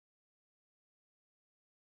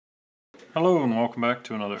Hello and welcome back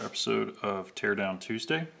to another episode of Teardown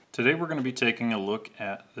Tuesday. Today we're going to be taking a look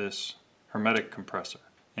at this hermetic compressor.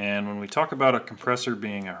 And when we talk about a compressor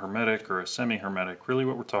being a hermetic or a semi-hermetic, really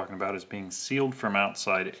what we're talking about is being sealed from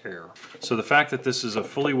outside air. So the fact that this is a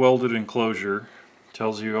fully welded enclosure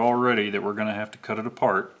tells you already that we're going to have to cut it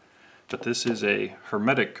apart. But this is a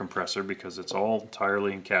hermetic compressor because it's all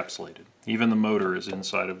entirely encapsulated. Even the motor is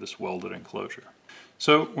inside of this welded enclosure.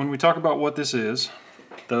 So when we talk about what this is,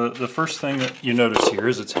 the first thing that you notice here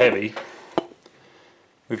is it's heavy.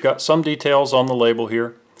 We've got some details on the label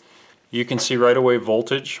here. You can see right away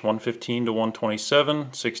voltage, 115 to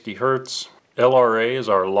 127, 60 Hertz. LRA is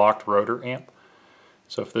our locked rotor amp.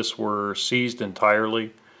 So if this were seized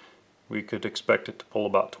entirely, we could expect it to pull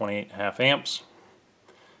about 28.5 amps.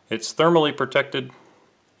 It's thermally protected,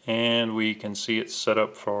 and we can see it's set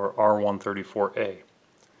up for R134A.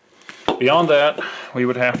 Beyond that, we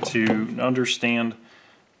would have to understand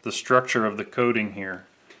the structure of the coating here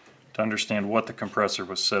to understand what the compressor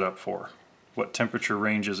was set up for, what temperature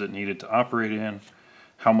ranges it needed to operate in,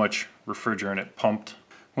 how much refrigerant it pumped.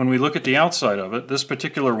 When we look at the outside of it, this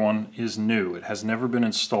particular one is new. It has never been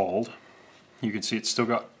installed. You can see it's still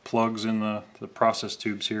got plugs in the process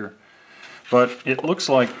tubes here. But it looks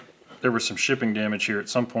like there was some shipping damage here at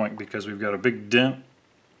some point because we've got a big dent,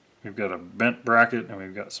 we've got a bent bracket, and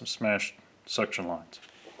we've got some smashed suction lines.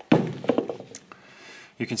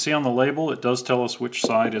 You can see on the label it does tell us which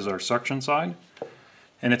side is our suction side.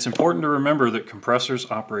 And it's important to remember that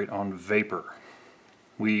compressors operate on vapor.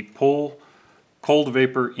 We pull cold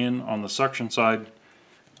vapor in on the suction side,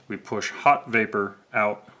 we push hot vapor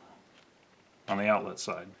out on the outlet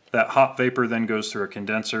side. That hot vapor then goes through a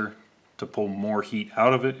condenser to pull more heat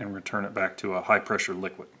out of it and return it back to a high pressure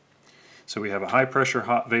liquid. So we have a high pressure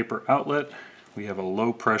hot vapor outlet, we have a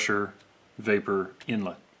low pressure vapor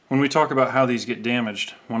inlet. When we talk about how these get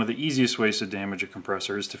damaged, one of the easiest ways to damage a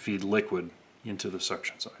compressor is to feed liquid into the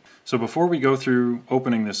suction side. So before we go through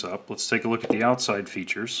opening this up, let's take a look at the outside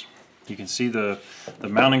features. You can see the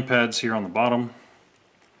mounting pads here on the bottom.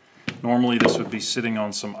 Normally this would be sitting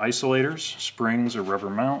on some isolators, springs or rubber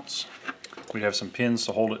mounts. We'd have some pins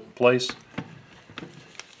to hold it in place.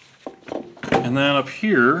 And then up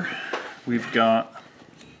here we've got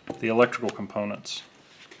the electrical components.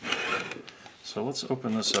 So let's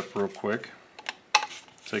open this up real quick,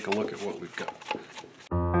 take a look at what we've got.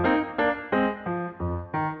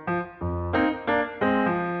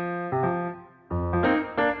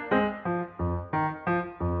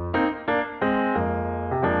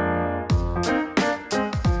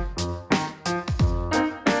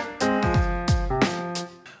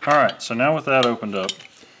 Alright, so now with that opened up,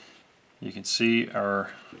 you can see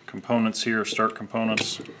our components here, start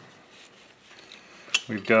components.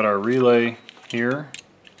 We've got our relay here,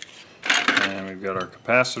 and we've got our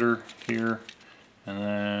capacitor here, and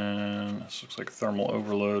then this looks like thermal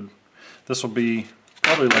overload. This will be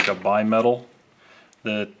probably like a bimetal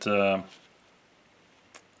that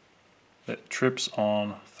trips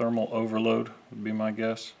on thermal overload would be my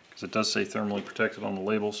guess, because it does say thermally protected on the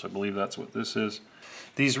label, so I believe that's what this is.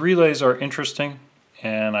 These relays are interesting,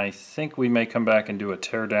 and I think we may come back and do a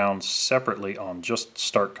teardown separately on just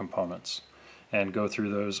start components and go through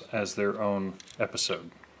those as their own episode.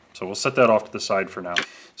 So we'll set that off to the side for now.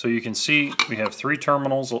 So you can see we have 3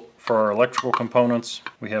 terminals for our electrical components.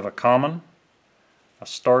 We have a common, a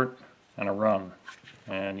start, and a run.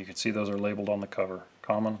 And you can see those are labeled on the cover.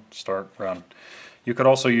 Common, start, run. You could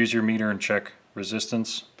also use your meter and check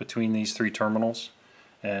resistance between these 3 terminals.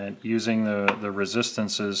 And using the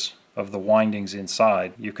resistances of the windings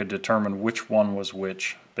inside, you could determine which one was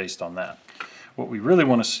which based on that. What we really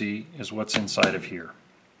want to see is what's inside of here.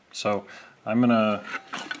 So I'm going to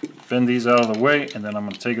bend these out of the way, and then I'm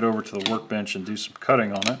going to take it over to the workbench and do some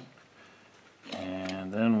cutting on it.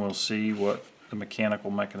 And then we'll see what the mechanical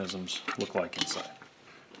mechanisms look like inside.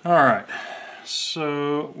 Alright,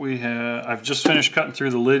 so I've just finished cutting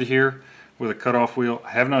through the lid here with a cutoff wheel.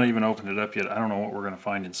 I have not even opened it up yet. I don't know what we're going to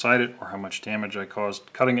find inside it or how much damage I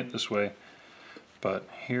caused cutting it this way. But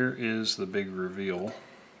here is the big reveal.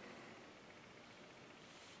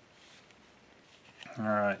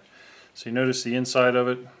 Alright, so you notice the inside of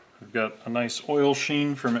it. We've got a nice oil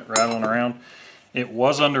sheen from it rattling around. It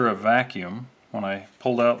was under a vacuum. When I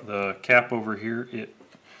pulled out the cap over here, it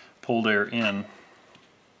pulled air in.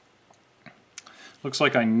 Looks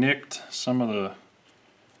like I nicked some of the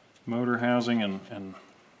motor housing and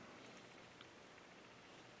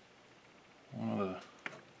one of the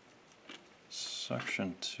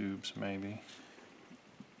suction tubes maybe.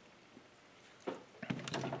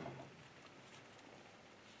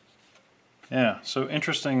 Yeah, so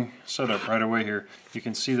interesting setup right away here. You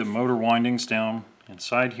can see the motor windings down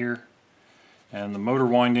inside here, and the motor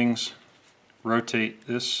windings rotate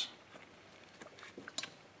this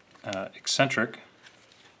eccentric,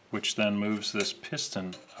 which then moves this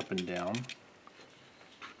piston up and down.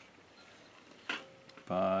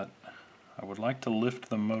 But I would like to lift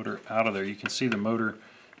the motor out of there. You can see the motor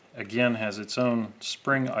again has its own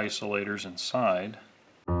spring isolators inside.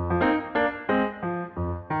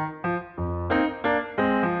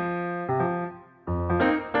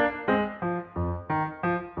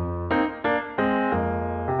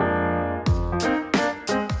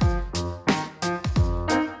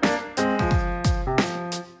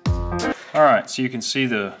 Alright, so you can see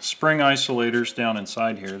the spring isolators down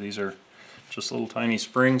inside here. These are just little tiny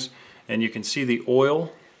springs, and you can see the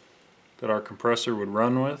oil that our compressor would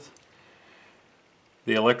run with.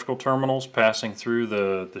 The electrical terminals passing through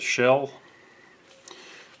the shell,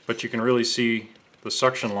 but you can really see the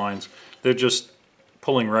suction lines. They're just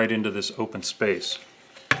pulling right into this open space.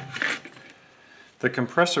 The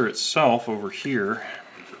compressor itself over here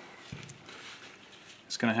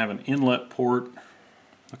is going to have an inlet port.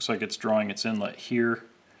 Looks like it's drawing its inlet here.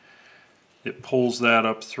 It pulls that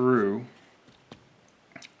up through.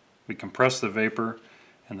 We compress the vapor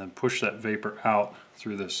and then push that vapor out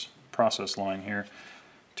through this process line here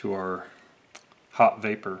to our hot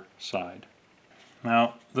vapor side.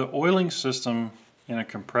 Now, the oiling system in a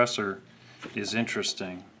compressor is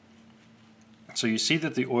interesting. So you see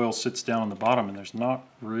that the oil sits down on the bottom and there's not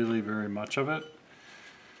really very much of it.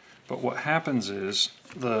 But what happens is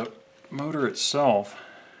the motor itself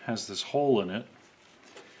has this hole in it,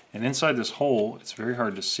 and inside this hole, it's very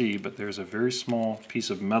hard to see, but there's a very small piece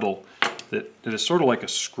of metal that is sort of like a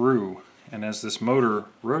screw, and as this motor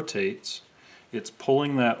rotates, it's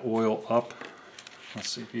pulling that oil up. Let's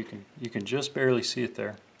see if you can just barely see it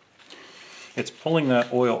there. It's pulling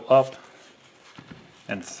that oil up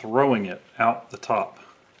and throwing it out the top,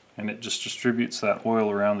 and it just distributes that oil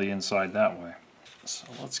around the inside that way. So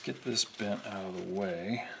let's get this bent out of the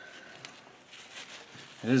way.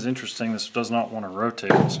 It is interesting, this does not want to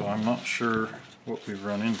rotate, so I'm not sure what we've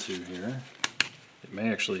run into here. It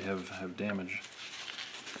may actually have damage.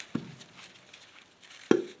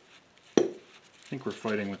 I think we're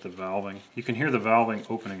fighting with the valving. You can hear the valving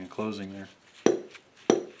opening and closing there.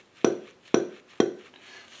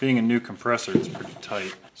 Being a new compressor, it's pretty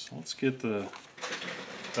tight. So let's get the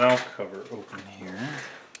valve cover open here.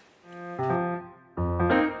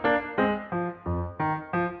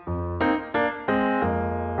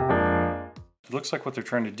 It looks like what they're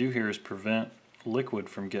trying to do here is prevent liquid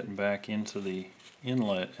from getting back into the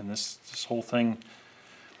inlet, and this whole thing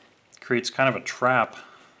creates kind of a trap,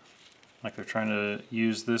 like they're trying to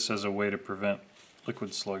use this as a way to prevent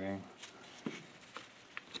liquid slugging.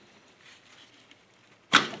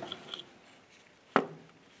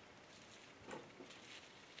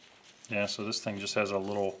 Yeah, so this thing just has a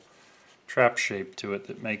little trap shape to it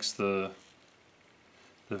that makes the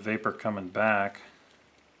vapor coming back.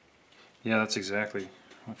 Yeah, that's exactly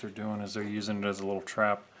what they're doing, is they're using it as a little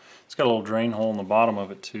trap. It's got a little drain hole in the bottom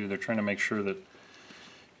of it too. They're trying to make sure that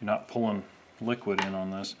you're not pulling liquid in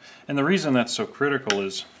on this. And the reason that's so critical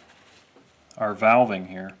is our valving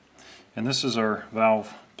here. And this is our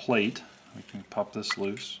valve plate. We can pop this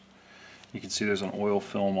loose. You can see there's an oil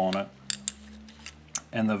film on it.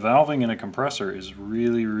 And the valving in a compressor is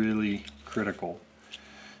really, really critical.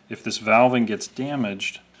 If this valving gets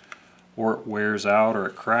damaged, or it wears out or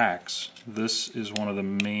it cracks, this is one of the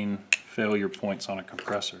main failure points on a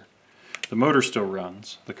compressor. The motor still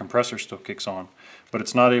runs, the compressor still kicks on, but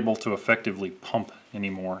it's not able to effectively pump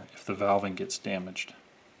anymore if the valving gets damaged.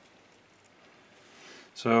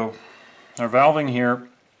 So our valving here,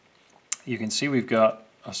 you can see we've got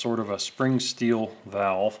a sort of a spring steel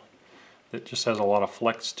valve that just has a lot of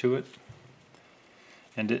flex to it,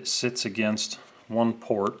 and it sits against one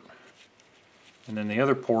port. And then the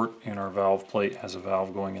other port in our valve plate has a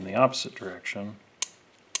valve going in the opposite direction.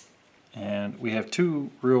 And we have two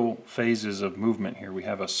real phases of movement here. We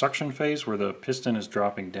have a suction phase where the piston is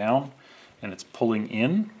dropping down and it's pulling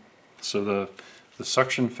in. So the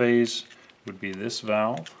suction phase would be this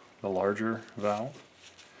valve, the larger valve.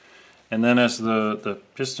 And then as the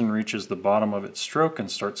piston reaches the bottom of its stroke and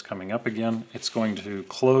starts coming up again, it's going to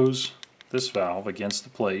close this valve against the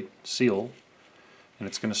plate, seal, and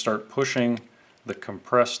it's going to start pushing the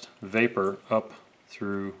compressed vapor up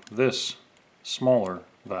through this smaller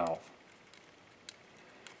valve.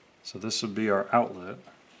 So this would be our outlet.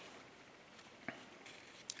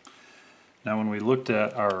 Now when we looked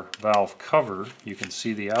at our valve cover, you can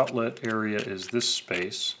see the outlet area is this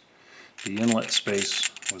space. The inlet space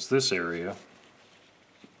was this area.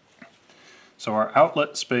 So our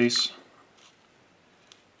outlet space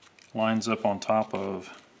lines up on top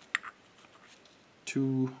of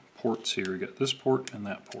two ports here. We got this port and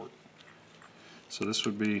that port. So this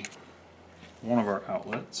would be one of our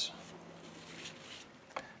outlets.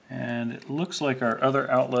 And it looks like our other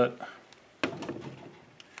outlet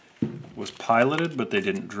was piloted, but they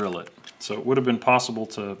didn't drill it. So it would have been possible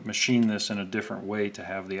to machine this in a different way to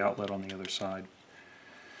have the outlet on the other side.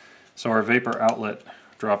 So our vapor outlet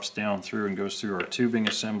drops down through and goes through our tubing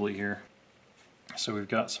assembly here. So we've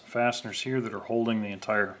got some fasteners here that are holding the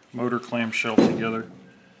entire motor clamshell together.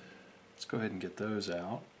 Let's go ahead and get those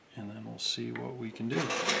out, and then we'll see what we can do.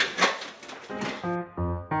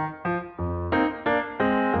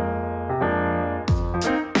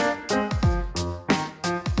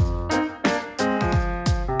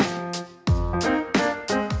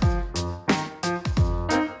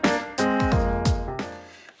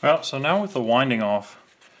 Well, so now with the winding off,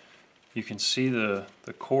 you can see the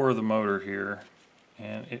core of the motor here,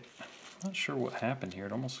 and I'm not sure what happened here.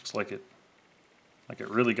 It almost looks like it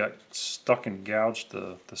really got stuck and gouged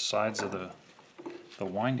the sides of the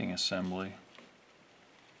winding assembly.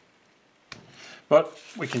 But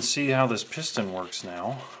we can see how this piston works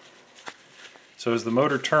now. So as the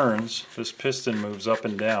motor turns, this piston moves up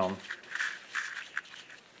and down,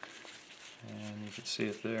 and you can see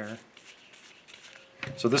it there.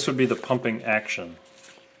 So this would be the pumping action,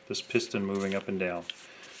 this piston moving up and down.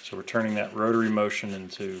 So we're turning that rotary motion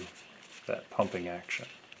into that pumping action.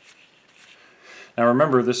 Now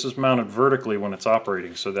remember, this is mounted vertically when it's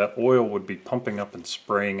operating, so that oil would be pumping up and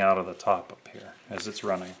spraying out of the top up here as it's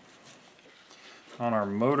running. On our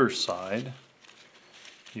motor side,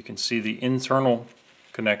 you can see the internal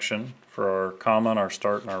connection for our common, our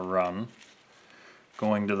start, and our run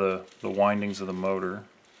going to the windings of the motor.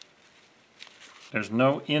 There's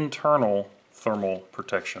no internal thermal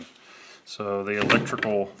protection, so the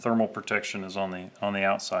electrical thermal protection is on the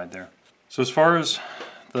outside there. So as far as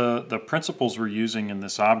the principles we're using in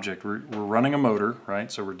this object, we're running a motor,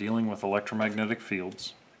 right? So we're dealing with electromagnetic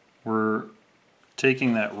fields. We're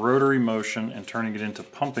taking that rotary motion and turning it into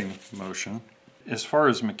pumping motion. As far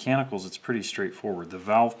as mechanicals, it's pretty straightforward. The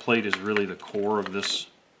valve plate is really the core of this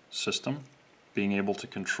system, being able to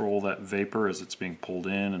control that vapor as it's being pulled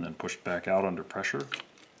in and then pushed back out under pressure.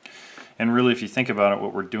 And really, if you think about it,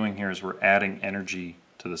 what we're doing here is we're adding energy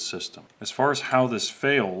to the system. As far as how this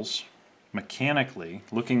fails mechanically,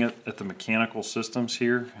 looking at the mechanical systems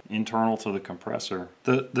here, internal to the compressor,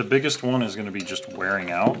 the biggest one is going to be just wearing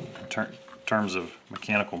out in terms of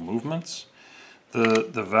mechanical movements. The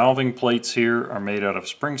valving plates here are made out of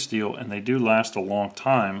spring steel, and they do last a long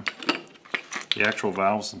time, the actual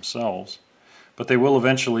valves themselves. But they will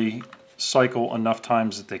eventually cycle enough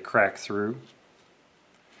times that they crack through.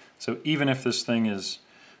 So even if this thing is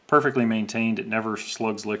perfectly maintained, it never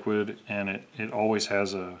slugs liquid, and it always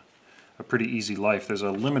has a pretty easy life. There's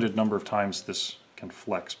a limited number of times this can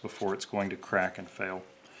flex before it's going to crack and fail.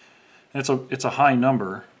 And it's a high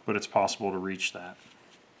number, but it's possible to reach that.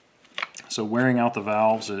 So wearing out the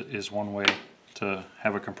valves is one way to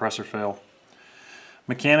have a compressor fail.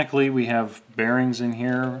 Mechanically, we have bearings in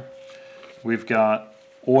here. We've got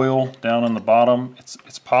oil down on the bottom.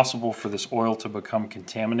 It's possible for this oil to become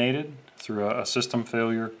contaminated through a system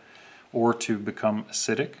failure, or to become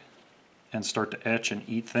acidic and start to etch and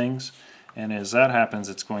eat things. And as that happens,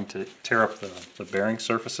 it's going to tear up the bearing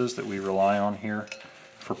surfaces that we rely on here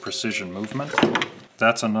for precision movement.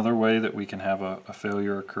 That's another way that we can have a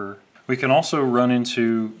failure occur. We can also run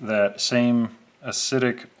into that same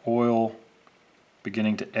acidic oil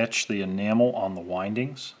beginning to etch the enamel on the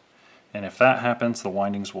windings. And if that happens, the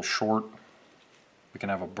windings will short. We can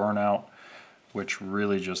have a burnout, which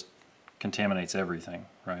really just contaminates everything,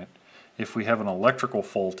 right? If we have an electrical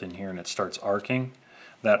fault in here and it starts arcing,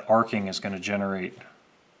 that arcing is going to generate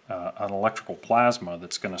an electrical plasma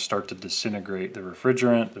that's going to start to disintegrate the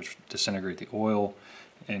refrigerant, disintegrate the oil,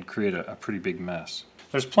 and create a pretty big mess.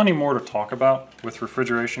 There's plenty more to talk about with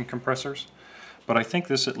refrigeration compressors, but I think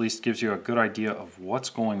this at least gives you a good idea of what's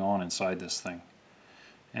going on inside this thing.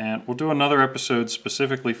 And we'll do another episode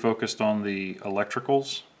specifically focused on the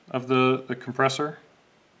electricals of the compressor,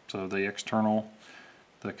 so the external,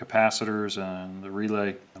 the capacitors, and the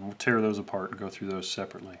relay, and we'll tear those apart and go through those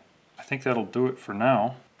separately. I think that'll do it for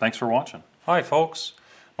now. Thanks for watching. Hi folks,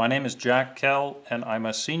 my name is Jack Kell, and I'm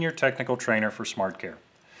a Senior Technical Trainer for Smartcare.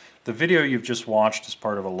 The video you've just watched is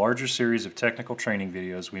part of a larger series of technical training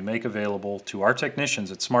videos we make available to our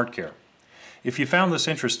technicians at Smartcare. If you found this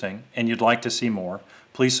interesting and you'd like to see more,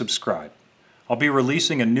 please subscribe. I'll be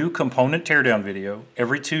releasing a new component teardown video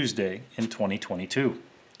every Tuesday in 2022.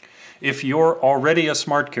 If you're already a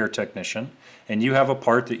Smartcare technician and you have a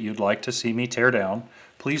part that you'd like to see me tear down,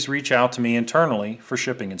 please reach out to me internally for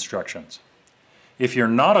shipping instructions. If you're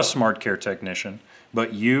not a Smartcare technician,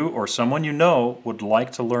 but you or someone you know would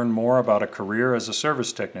like to learn more about a career as a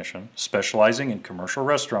service technician specializing in commercial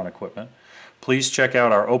restaurant equipment, please check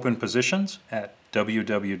out our open positions at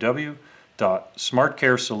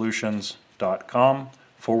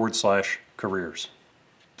www.smartcaresolutions.com/careers.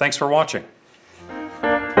 Thanks for watching.